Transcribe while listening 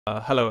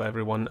Hello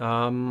everyone.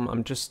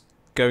 I'm just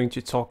going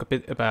to talk a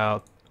bit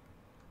about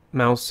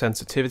mouse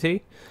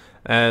sensitivity,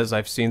 as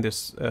I've seen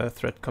this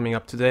thread coming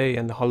up today,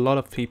 and a whole lot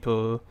of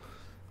people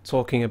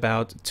talking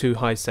about too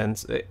high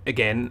sense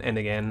again and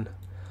again.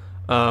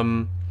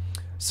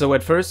 So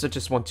at first, I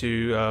just want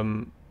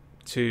to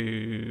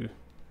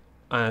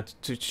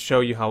show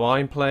you how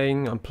I'm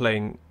playing. I'm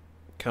playing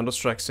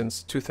Counter-Strike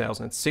since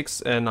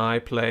 2006, and I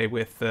play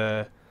with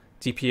the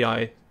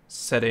DPI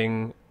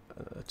setting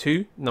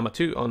number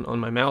 2 on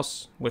my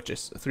mouse, which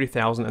is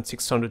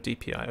 3600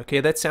 DPI. Okay,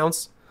 that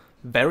sounds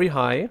very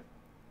high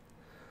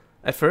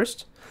at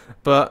first,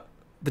 but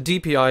the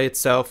DPI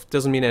itself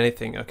doesn't mean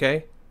anything,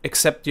 okay?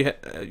 Except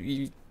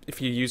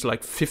if you use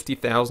like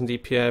 50,000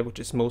 DPI, which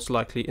is most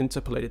likely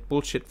interpolated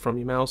bullshit from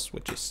your mouse,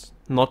 which is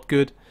not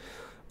good.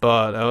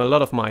 But a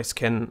lot of mice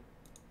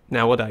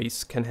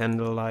nowadays can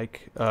handle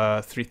like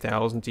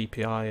 3000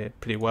 DPI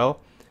pretty well.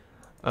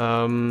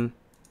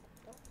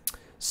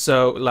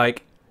 So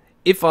like,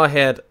 if I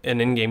had an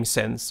in-game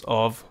sense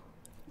of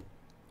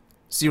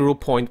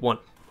 0.1,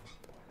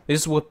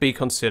 this would be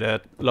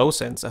considered low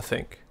sense, I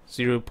think.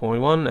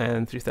 0.1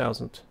 and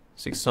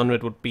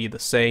 3600 would be the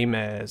same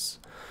as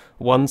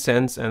 1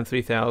 sense and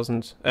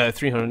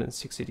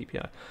 360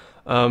 DPI.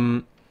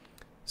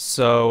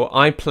 So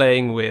I'm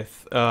playing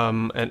with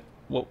an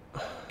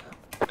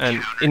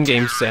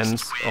in-game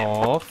sense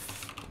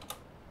of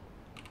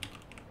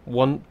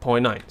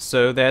 1.9.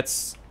 So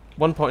that's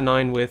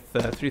 1.9 with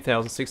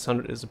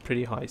 3600 is a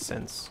pretty high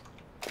sense,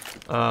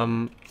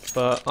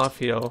 but I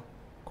feel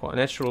quite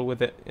natural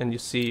with it. And you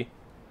see,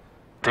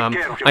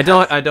 I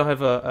don't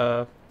have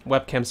a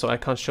webcam, so I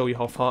can't show you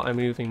how far I'm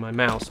moving my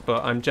mouse.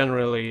 But I'm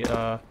generally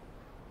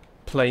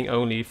playing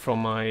only from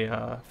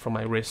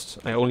my wrist.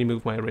 I only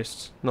move my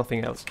wrist,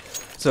 nothing else.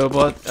 So,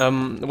 but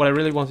what I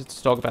really wanted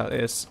to talk about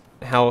is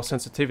how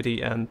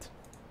sensitivity and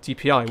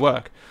DPI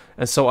work.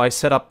 And so I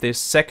set up this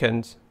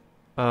second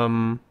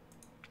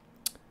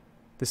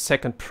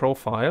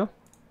profile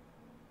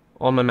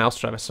on my mouse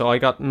driver. So I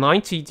got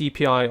 90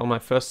 DPI on my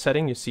first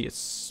setting. You see,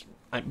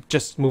 I'm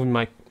just moving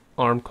my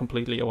arm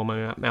completely over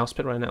my mouse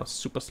pad right now. It's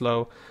super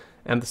slow.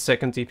 And the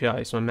second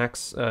DPI is my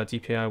max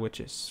DPI, which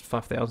is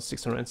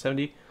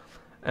 5670.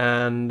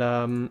 And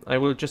I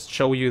will just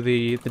show you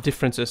the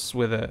differences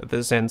with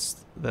the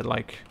sense that,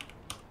 like,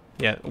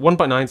 yeah,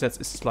 1.9 sense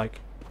is like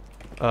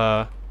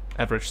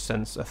average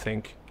sense, I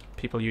think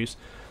people use.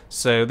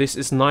 So this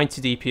is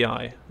 90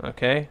 DPI,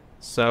 okay?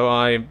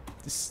 So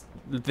this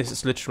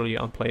is literally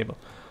unplayable.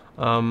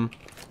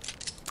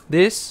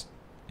 This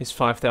is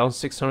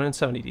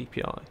 5670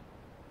 DPI.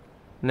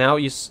 Now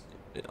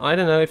I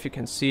don't know if you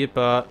can see it,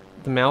 but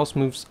the mouse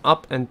moves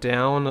up and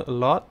down a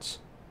lot,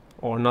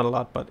 or not a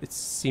lot, but it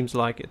seems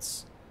like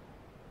it's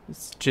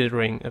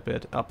jittering a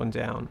bit up and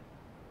down.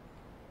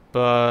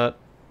 But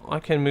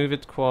I can move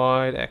it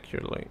quite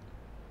accurately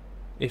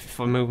if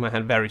I move my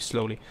hand very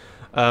slowly.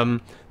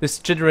 This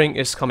jittering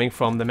is coming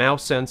from the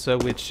mouse sensor,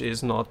 which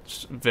is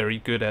not very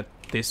good at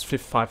this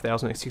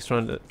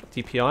 5600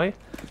 DPI.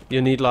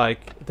 You need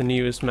like the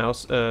newest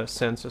mouse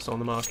sensors on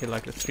the market,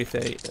 like the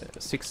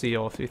 3360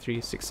 or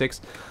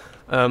 3366.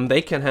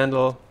 They can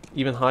handle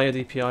even higher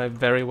DPI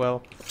very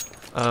well.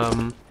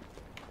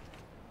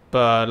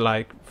 But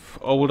like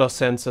older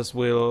sensors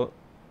will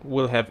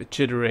have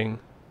jittering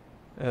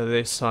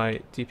this high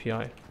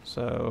DPI,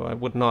 so I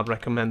would not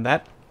recommend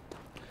that.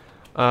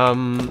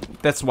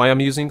 That's why I'm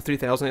using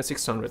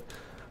 3600.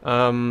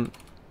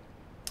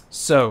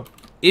 So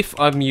if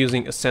I'm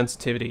using a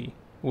sensitivity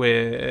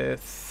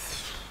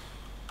with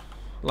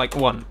like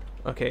 1,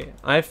 okay,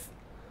 I've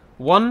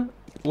 1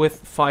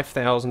 with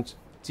 5000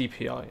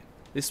 DPI.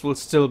 This will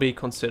still be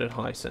considered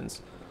high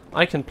sense.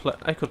 I could play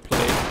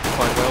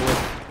quite well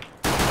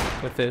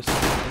with this,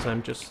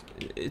 because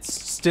it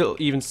still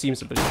even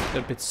seems a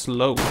bit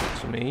slow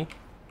to me.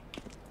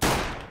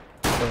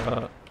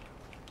 But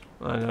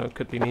I don't know, it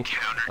could be me.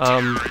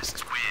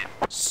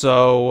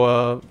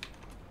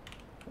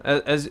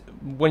 As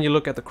when you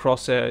look at the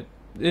crosshair,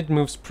 it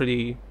moves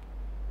pretty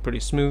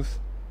smooth.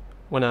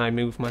 When I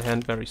move my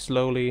hand very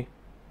slowly,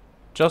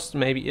 just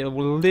maybe a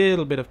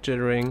little bit of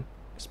jittering,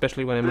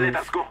 especially when I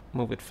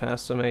move it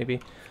faster,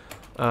 maybe.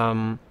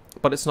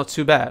 But it's not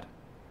too bad.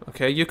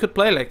 Okay, you could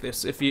play like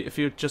this if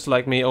you just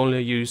like me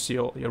only use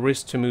your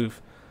wrist to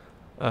move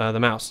the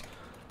mouse.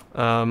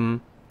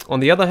 On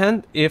the other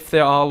hand, if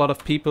there are a lot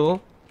of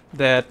people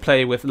that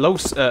play with low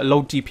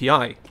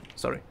DPI,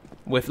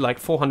 with like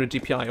 400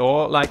 DPI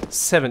or like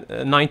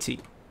 90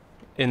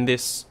 in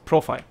this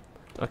profile,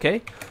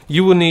 okay,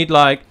 you will need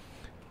like,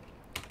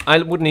 I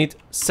would need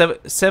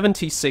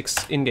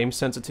 76 in-game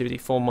sensitivity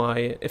for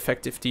my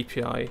effective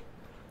DPI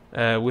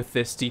with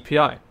this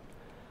DPI.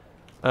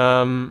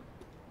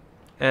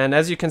 And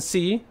as you can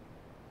see,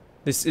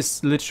 this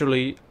is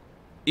literally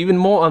even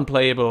more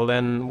unplayable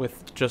than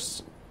with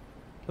just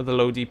the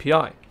low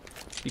DPI,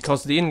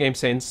 because the in-game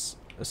sense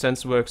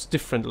works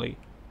differently.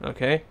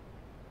 Okay,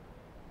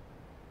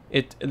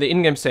 the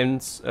in-game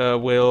sense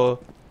will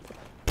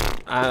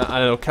I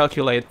don't know,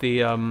 calculate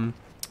the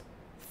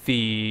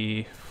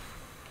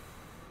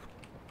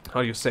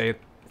how do you say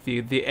it?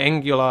 The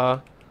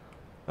angular.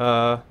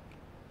 I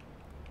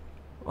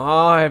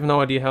have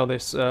no idea how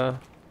this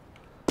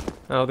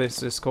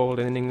is called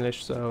in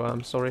English, so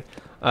I'm sorry.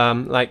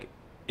 Like,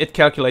 it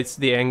calculates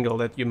the angle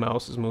that your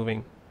mouse is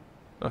moving,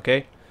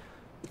 okay?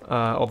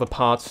 Or the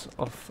part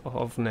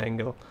of an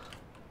angle,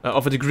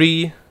 of a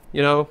degree,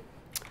 you know.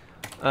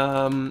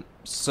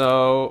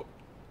 So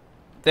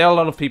there are a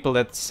lot of people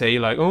that say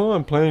like, oh,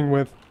 I'm playing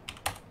with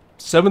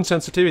 7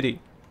 sensitivity,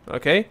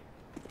 okay?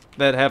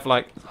 That have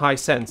like high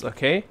sense,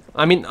 okay?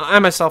 I mean, I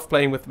myself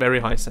playing with very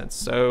high sense,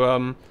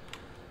 so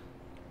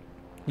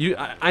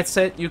I'd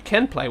say you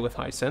can play with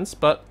high sense,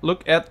 but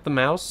look at the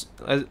mouse,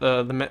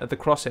 the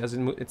crosshair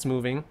it's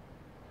moving.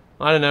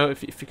 I don't know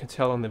if you can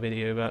tell on the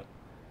video, but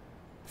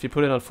if you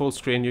put it on full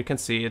screen, you can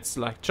see it's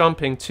like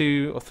jumping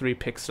 2 or 3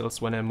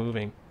 pixels when I'm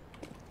moving.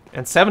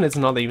 And 7 is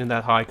not even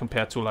that high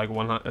compared to like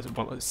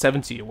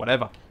 170 or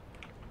whatever.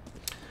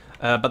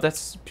 But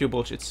that's pure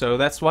bullshit. So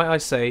that's why I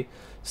say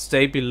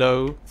stay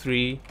below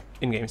 3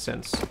 in-game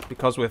sense,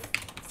 because with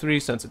 3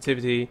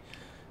 sensitivity,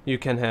 you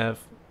can have.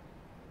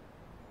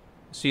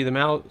 See, the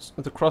mouse,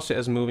 the crosshair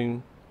is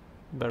moving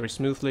very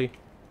smoothly,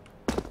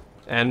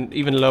 and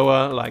even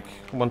lower, like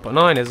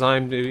 1.9 as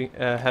I'm doing,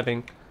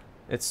 having,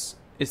 it's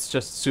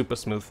just super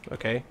smooth,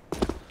 okay?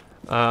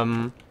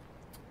 And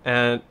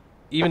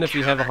even if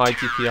you have a high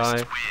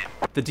DPI,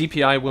 the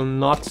DPI will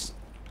not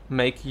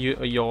make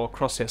your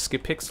crosshair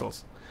skip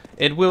pixels.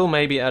 It will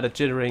maybe add a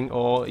jittering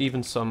or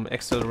even some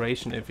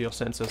acceleration if your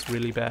sensor is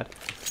really bad.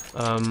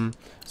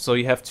 So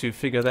you have to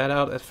figure that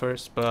out at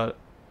first, but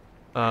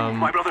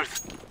My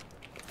brothers.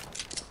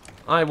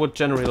 I would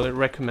generally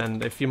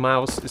recommend, if your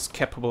mouse is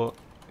capable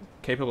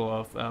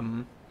of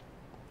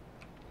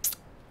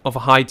a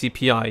high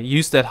DPI,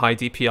 use that high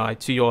DPI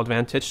to your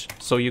advantage,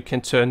 so you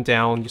can turn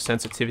down your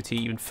sensitivity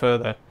even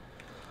further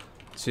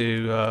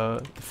to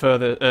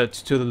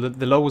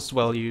the lowest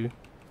value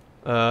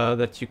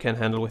that you can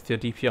handle with your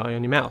DPI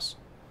on your mouse.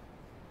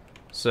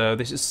 So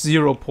this is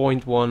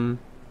 0.1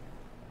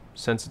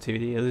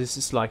 sensitivity. This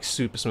is like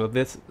super smooth.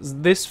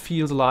 This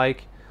feels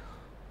like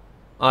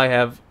I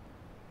have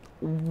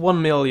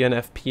 1 million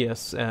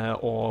FPS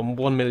or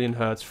 1 million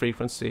hertz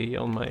frequency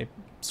on my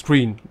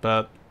screen,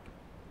 but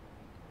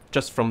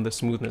just from the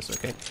smoothness,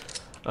 okay?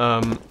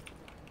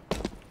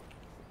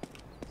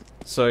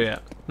 So yeah,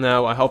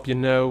 now I hope you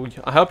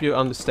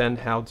understand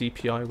how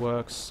DPI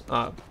works.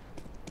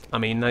 I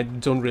mean, I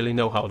don't really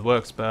know how it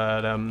works,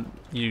 but I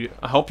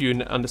hope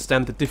you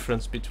understand the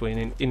difference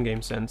between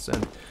in-game sense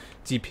and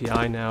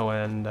DPI now,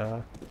 and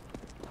I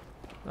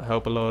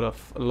hope a lot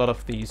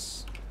of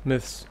these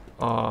myths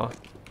are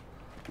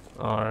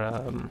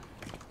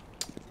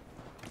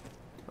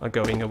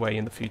going away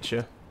in the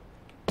future.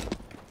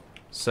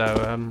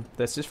 So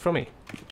that's it from me.